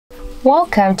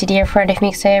Welcome to dear friend of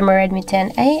me, Xiaomi Redmi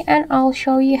 10A, and I'll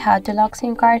show you how to lock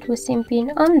SIM card with SIM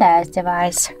pin on this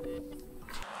device.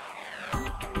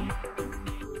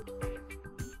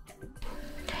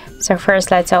 So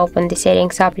first let's open the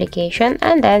settings application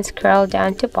and then scroll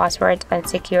down to password and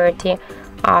security.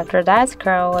 After that,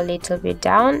 scroll a little bit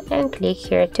down and click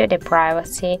here to the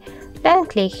privacy. Then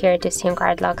click here to SIM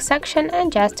card lock section,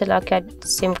 and just to lock your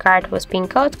SIM card with pin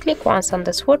code, click once on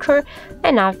the switcher,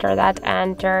 and after that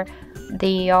enter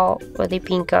the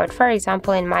pin code. For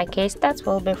example, in my case that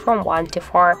will be from 1 to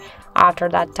 4. After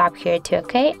that, tap here to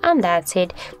OK, and that's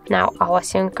it. Now our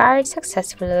SIM card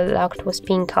successfully locked with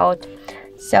pin code.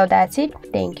 So that's it.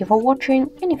 Thank you for watching,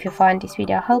 and if you find this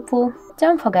video helpful,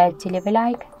 don't forget to leave a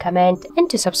like, comment and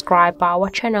to subscribe our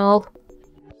channel.